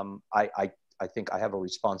 I think I have a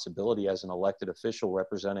responsibility as an elected official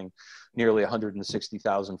representing nearly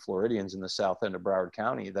 160,000 Floridians in the south end of Broward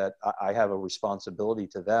County, that I have a responsibility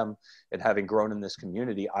to them. And having grown in this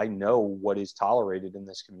community, I know what is tolerated in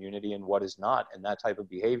this community and what is not. And that type of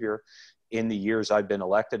behavior in the years I've been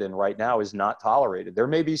elected and right now is not tolerated. There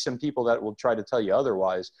may be some people that will try to tell you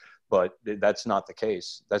otherwise, but that's not the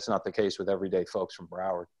case. That's not the case with everyday folks from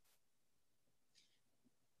Broward.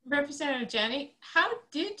 Representative Jenne, how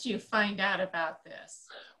did you find out about this?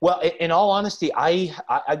 Well, in all honesty,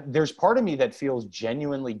 there's part of me that feels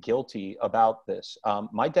genuinely guilty about this.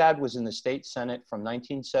 My dad was in the state Senate from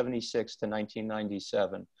 1976 to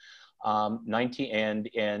 1997.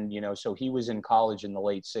 So he was in college in the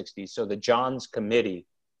late 60s. So the Johns Committee,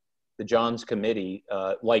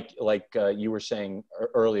 like you were saying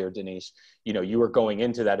earlier, Denise, you were going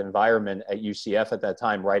into that environment at UCF at that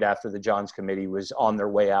time, right after the Johns Committee was on their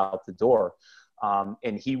way out the door.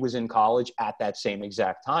 And he was in college at that same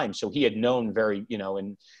exact time. So he had known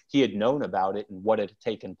and he had known about it and what had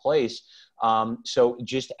taken place. And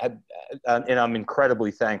I'm incredibly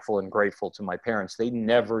thankful and grateful to my parents. They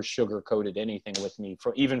never sugarcoated anything with me,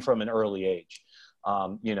 even from an early age.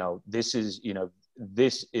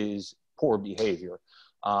 This is poor behavior.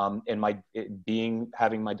 And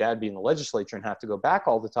having my dad be in the legislature and have to go back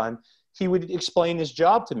all the time, he would explain his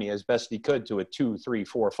job to me as best he could to a 2, 3,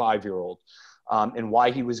 4, 5-year-old, and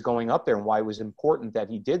why he was going up there and why it was important that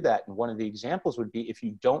he did that. And one of the examples would be, if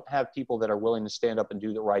you don't have people that are willing to stand up and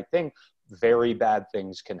do the right thing, very bad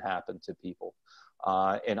things can happen to people.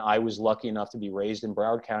 And I was lucky enough to be raised in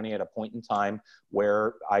Broward County at a point in time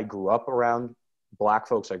where I grew up around Black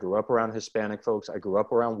folks, I grew up around Hispanic folks, I grew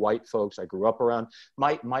up around white folks, I grew up around,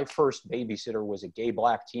 my first babysitter was a gay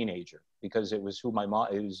Black teenager, because it was my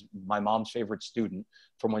mom's favorite student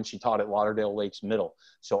from when she taught at Lauderdale Lakes Middle.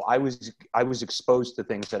 So I was exposed to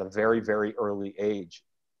things at a very, very early age.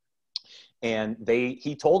 And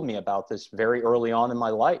he told me about this very early on in my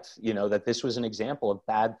life, that this was an example of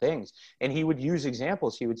bad things. And he would use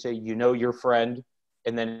examples. He would say, your friend,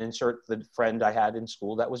 and then insert the friend I had in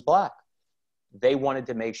school that was Black. They wanted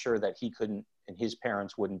to make sure that he couldn't, and his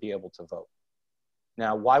parents wouldn't be able to vote.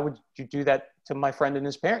 Now, why would you do that to my friend and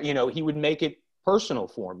his parent? You know, he would make it personal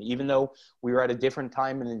for me, even though we were at a different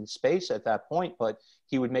time and in space at that point, but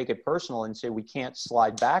he would make it personal and say, we can't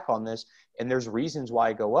slide back on this. And there's reasons why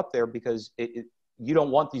I go up there, because you don't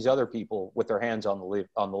want these other people with their hands on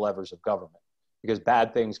the levers of government, because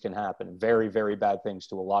bad things can happen. Very, very bad things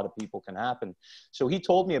to a lot of people can happen. So he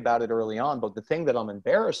told me about it early on, but the thing that I'm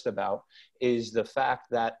embarrassed about is the fact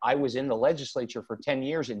that I was in the legislature for 10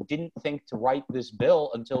 years and didn't think to write this bill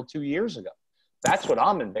until 2 years ago. That's what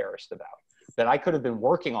I'm embarrassed about. That I could have been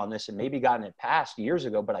working on this and maybe gotten it passed years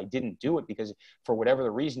ago, but I didn't do it because for whatever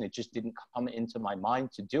the reason, it just didn't come into my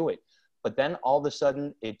mind to do it. But then all of a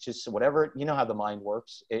sudden, it just, whatever, you know how the mind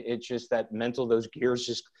works. It's just that mental, those gears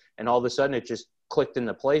just, and all of a sudden it just clicked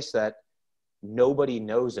into place that nobody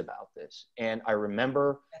knows about this. And I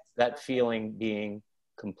remember that feeling being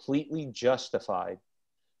completely justified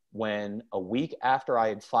when a week after I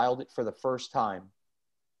had filed it for the first time,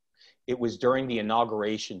 it was during the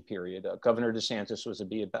inauguration period. Governor DeSantis was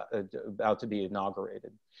about to be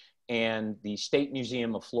inaugurated. And the State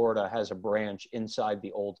Museum of Florida has a branch inside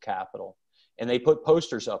the old Capitol. And they put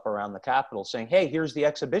posters up around the Capitol saying, hey, here's the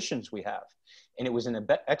exhibitions we have. And it was an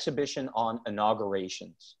exhibition on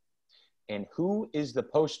inaugurations. And who is the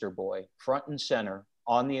poster boy front and center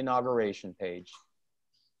on the inauguration page?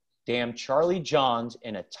 Damn Charlie Johns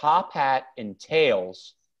in a top hat and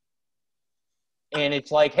tails. And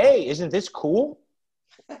it's like, hey, isn't this cool?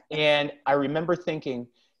 And I remember thinking,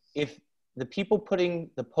 if the people putting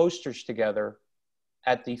the posters together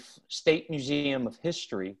at the State Museum of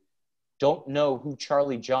History don't know who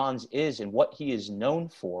Charlie Johns is and what he is known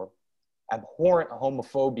for, abhorrent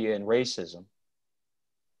homophobia and racism,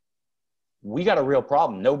 we got a real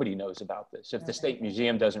problem. Nobody knows about this if the State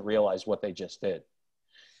Museum doesn't realize what they just did.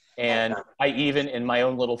 And I even, in my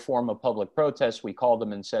own little form of public protest, we called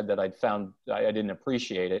them and said that I didn't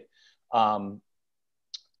appreciate it.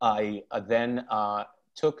 I then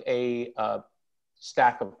took a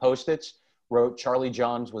stack of Post-its, wrote Charlie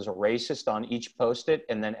Johns was a racist on each Post-it,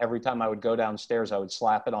 and then every time I would go downstairs, I would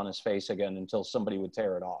slap it on his face again until somebody would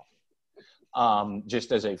tear it off.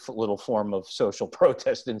 Just as a little form of social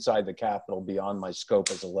protest inside the Capitol beyond my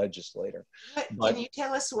scope as a legislator. Can you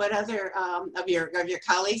tell us what other of your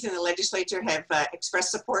colleagues in the legislature have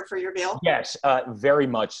expressed support for your bill? Yes, very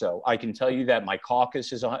much so. I can tell you that my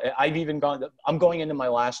caucus is on. I'm going into my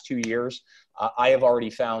last 2 years. I have already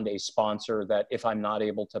found a sponsor that if I'm not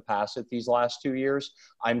able to pass it these last 2 years,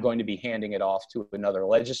 I'm going to be handing it off to another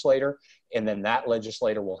legislator. And then that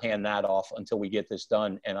legislator will hand that off until we get this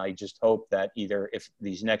done. And I just hope that either if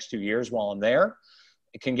these next 2 years while I'm there,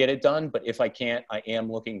 it can get it done. But if I can't, I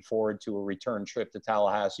am looking forward to a return trip to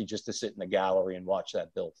Tallahassee just to sit in the gallery and watch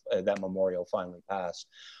that bill, that memorial finally pass.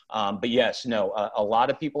 But yes, no, a lot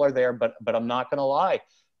of people are there, but I'm not going to lie.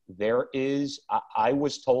 There is, I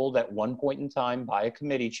was told at one point in time by a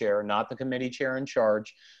committee chair, not the committee chair in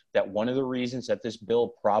charge, that one of the reasons that this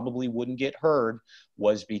bill probably wouldn't get heard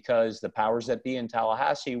was because the powers that be in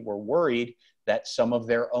Tallahassee were worried that some of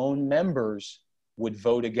their own members would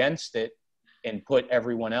vote against it and put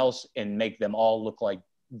everyone else and make them all look like,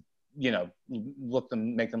 you know,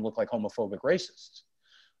 make them look like homophobic racists.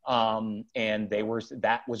 And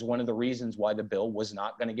that was one of the reasons why the bill was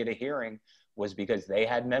not going to get a hearing, was because they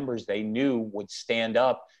had members they knew would stand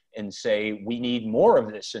up and say, we need more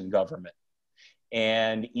of this in government.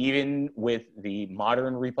 And even with the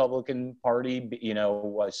modern Republican Party, you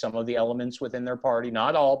know, some of the elements within their party,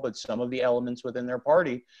 not all, but some of the elements within their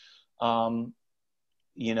party,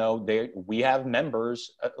 you know, we have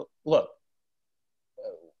members, look,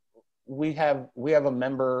 we have a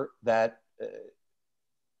member that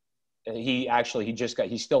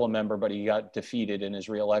he's still a member, but he got defeated in his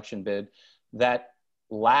reelection bid, that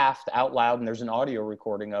laughed out loud, and there's an audio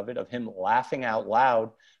recording of it, of him laughing out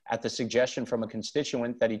loud at the suggestion from a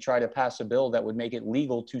constituent that he tried to pass a bill that would make it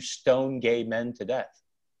legal to stone gay men to death.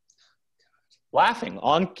 Laughing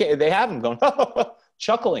they have him going,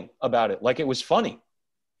 chuckling about it like it was funny.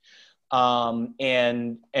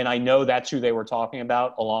 And I know that's who they were talking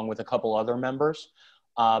about, along with a couple other members,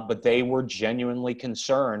 but they were genuinely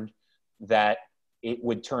concerned that it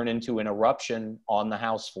would turn into an eruption on the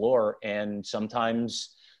House floor. And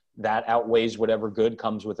sometimes that outweighs whatever good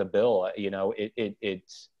comes with a bill. You know,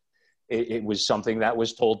 it was something that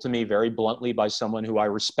was told to me very bluntly by someone who I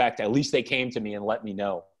respect. At least they came to me and let me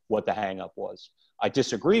know what the hang up was. I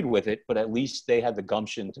disagreed with it, but at least they had the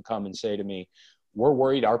gumption to come and say to me, we're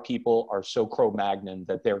worried our people are so Cro-Magnon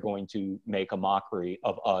that they're going to make a mockery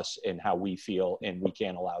of us and how we feel, and we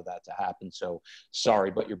can't allow that to happen. So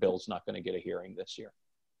sorry, but your bill's not going to get a hearing this year.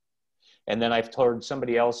 And then I've heard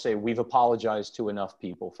somebody else say, we've apologized to enough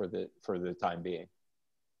people for the time being.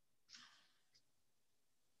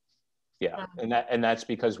 Yeah, and that's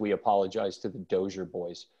because we apologized to the Dozier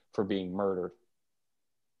boys for being murdered.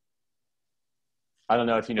 I don't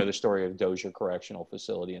know if you know the story of Dozier Correctional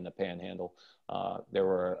Facility in the Panhandle. There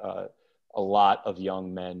were a lot of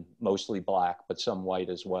young men, mostly black, but some white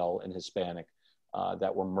as well, and Hispanic,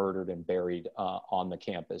 that were murdered and buried on the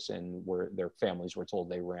campus, and where their families were told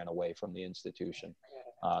they ran away from the institution.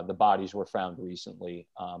 The bodies were found recently.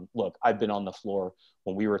 Look, I've been on the floor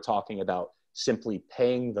when we were talking about simply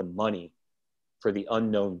paying the money for the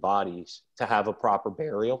unknown bodies to have a proper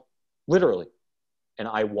burial, literally. And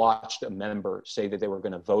I watched a member say that they were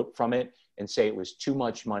going to vote from it and say it was too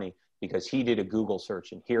much money because he did a Google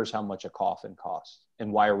search and here's how much a coffin costs.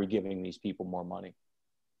 And why are we giving these people more money?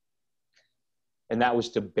 And that was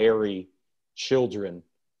to bury children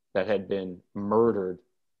that had been murdered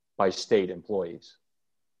by state employees.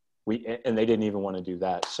 And they didn't even want to do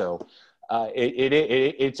that. So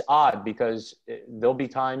it's odd because there'll be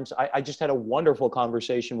times, I just had a wonderful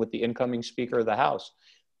conversation with the incoming Speaker of the House.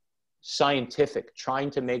 Scientific, trying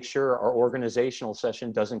to make sure our organizational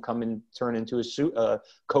session doesn't come and turn into a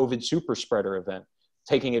COVID super spreader event,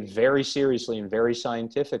 taking it very seriously and very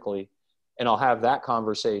scientifically. And I'll have that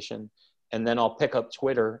conversation. And then I'll pick up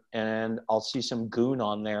Twitter and I'll see some goon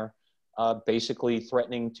on there basically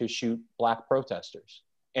threatening to shoot black protesters.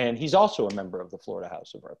 And he's also a member of the Florida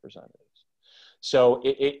House of Representatives. So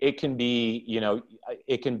it can be, you know,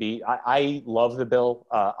 it can be, I love the bill.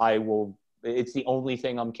 It's the only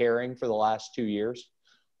thing I'm carrying for the last 2 years.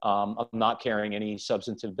 I'm not carrying any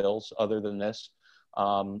substantive bills other than this,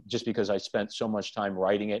 just because I spent so much time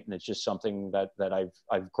writing it, and it's just something that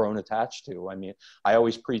I've grown attached to. I mean, I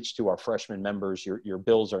always preach to our freshman members, your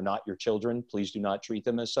bills are not your children. Please do not treat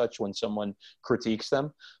them as such when someone critiques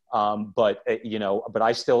them. But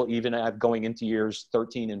I still, even going into years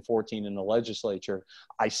 13 and 14 in the legislature,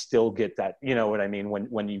 I still get that, you know what I mean?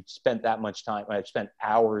 When you spent that much time, I've spent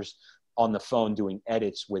hours on the phone doing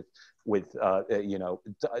edits with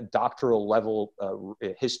doctoral level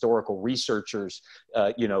historical researchers,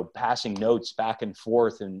 passing notes back and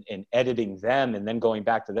forth and editing them, and then going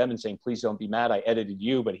back to them and saying, please don't be mad, I edited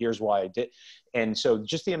you, but here's why I did. And so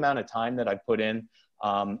just the amount of time that I put in,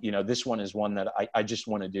 this one is one that I just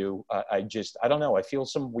want to do. I don't know, I feel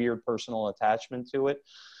some weird personal attachment to it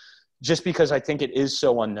just because I think it is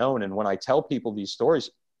so unknown. And when I tell people these stories,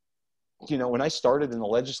 when I started in the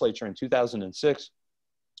legislature in 2006,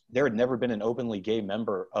 there had never been an openly gay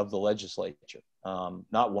member of the legislature,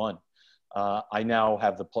 not one. I now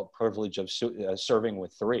have the privilege of serving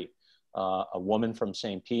with 3, a woman from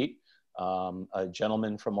St. Pete, a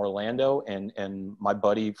gentleman from Orlando, and my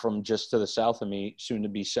buddy from just to the south of me, soon to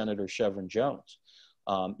be Senator Chevron Jones.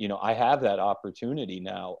 I have that opportunity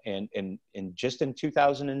now. And just in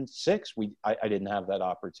 2006, I didn't have that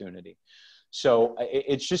opportunity. So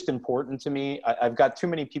it's just important to me. I've got too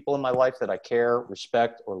many people in my life that I care,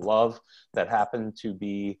 respect, or love that happen to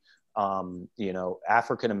be,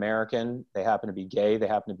 African-American. They happen to be gay. They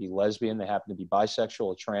happen to be lesbian. They happen to be bisexual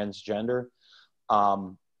or transgender.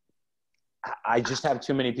 I just have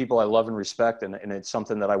too many people I love and respect, and it's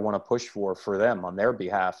something that I want to push for them on their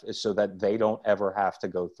behalf, is so that they don't ever have to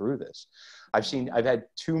go through this. I've had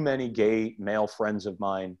too many gay male friends of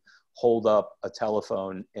mine hold up a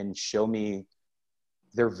telephone and show me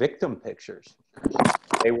their victim pictures.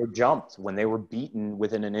 They were jumped when they were beaten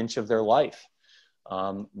within an inch of their life.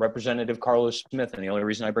 Representative Carlos Smith, and the only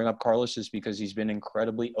reason I bring up Carlos is because he's been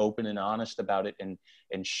incredibly open and honest about it and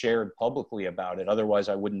shared publicly about it. Otherwise,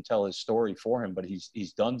 I wouldn't tell his story for him, but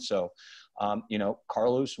he's done so.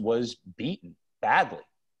 Carlos was beaten badly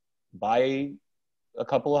by a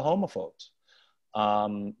couple of homophobes.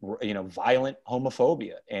 Violent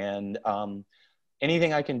homophobia, and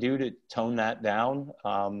anything I can do to tone that down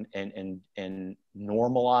and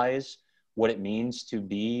normalize what it means to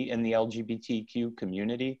be in the LGBTQ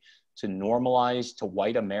community, to normalize to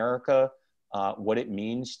white America what it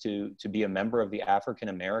means to be a member of the African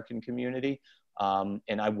American community.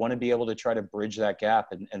 And I want to be able to try to bridge that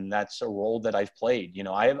gap, and that's a role that I've played.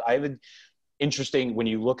 I have a interesting, when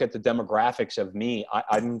you look at the demographics of me,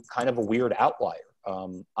 I'm kind of a weird outlier.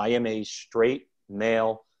 I am a straight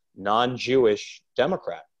male, non-Jewish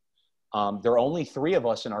Democrat. There are only 3 of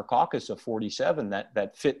us in our caucus of 47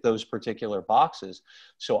 that fit those particular boxes.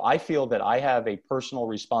 So I feel that I have a personal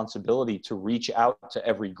responsibility to reach out to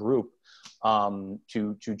every group,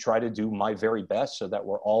 to try to do my very best so that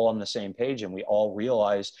we're all on the same page and we all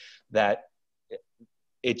realize that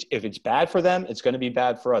if it's bad for them, it's going to be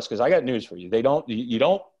bad for us. Because I got news for you. You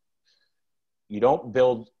don't You don't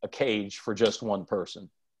build a cage for just one person.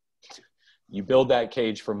 You build that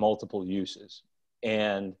cage for multiple uses.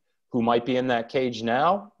 And who might be in that cage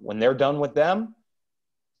now, when they're done with them,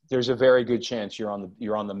 there's a very good chance you're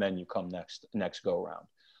on the menu come next go around.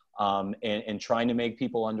 And trying to make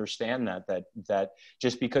people understand that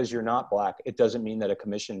just because you're not Black, it doesn't mean that a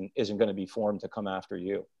commission isn't going to be formed to come after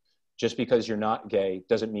you. Just because you're not gay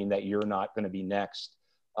doesn't mean that you're not going to be next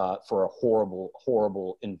for a horrible,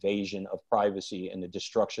 horrible invasion of privacy and the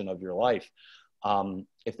destruction of your life.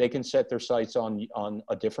 If they can set their sights on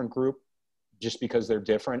a different group, just because they're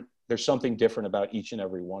different, there's something different about each and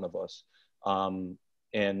every one of us.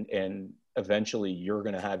 And eventually you're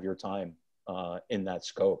going to have your time in that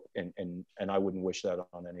scope. And I wouldn't wish that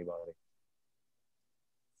on anybody.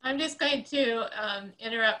 I'm just going to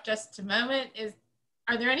interrupt just a moment.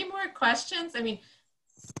 Are there any more questions? I mean,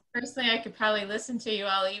 personally, I could probably listen to you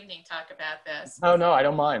all evening talk about this. No, I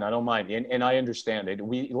don't mind. And I understand it.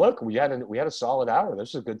 We had a solid hour. This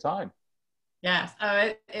is a good time. Yes.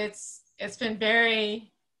 It's been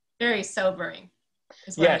very, very sobering.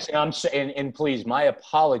 Yes, and please, my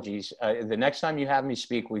apologies. The next time you have me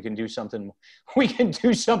speak, we can do something. We can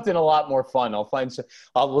do something a lot more fun.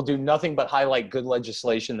 We'll do nothing but highlight good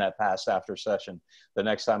legislation that passed after session the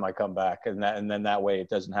next time I come back, and then that way it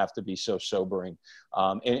doesn't have to be so sobering.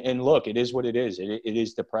 And look, it is what it is. It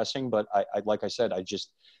is depressing, but like I said,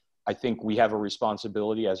 I think we have a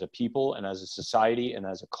responsibility as a people and as a society and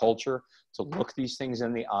as a culture to look these things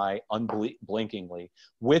in the eye unblinkingly,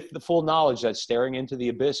 with the full knowledge that staring into the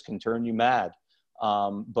abyss can turn you mad.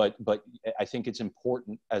 But I think it's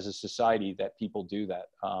important as a society that people do that.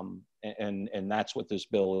 And that's what this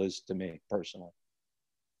bill is to me personally.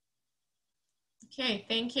 Okay,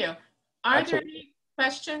 thank you. Are there any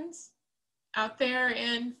questions out there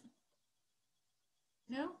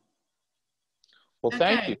no? Well,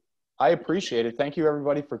 thank you. I appreciate it. Thank you,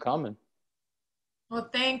 everybody, for coming. Well,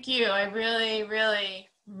 thank you. I really, really,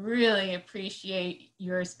 really appreciate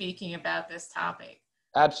your speaking about this topic.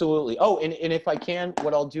 Absolutely. Oh, and if I can,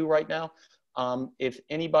 what I'll do right now, if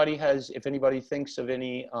anybody thinks of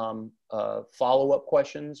any follow-up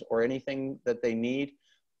questions or anything that they need,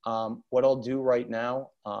 what I'll do right now,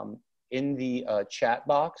 in the chat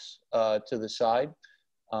box to the side,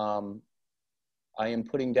 I am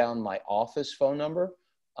putting down my office phone number.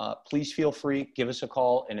 Please feel free, give us a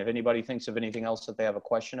call. And if anybody thinks of anything else that they have a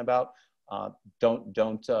question about,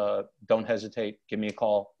 don't hesitate. Give me a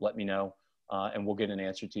call, let me know, and we'll get an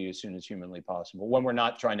answer to you as soon as humanly possible, when we're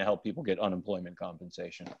not trying to help people get unemployment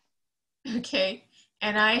compensation. Okay.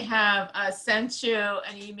 And I have sent you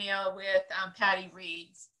an email with Patty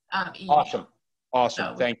Reed's email. Awesome.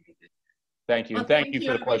 So thank you. Well, and thank you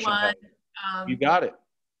for the question. You got it.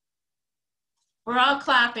 We're all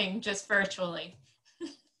clapping, just virtually.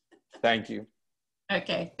 Thank you.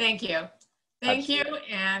 Okay, thank you. Thank Absolutely.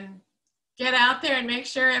 you, and get out there and make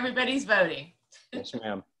sure everybody's voting. Yes,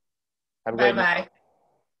 ma'am. Have a great night. Bye-bye.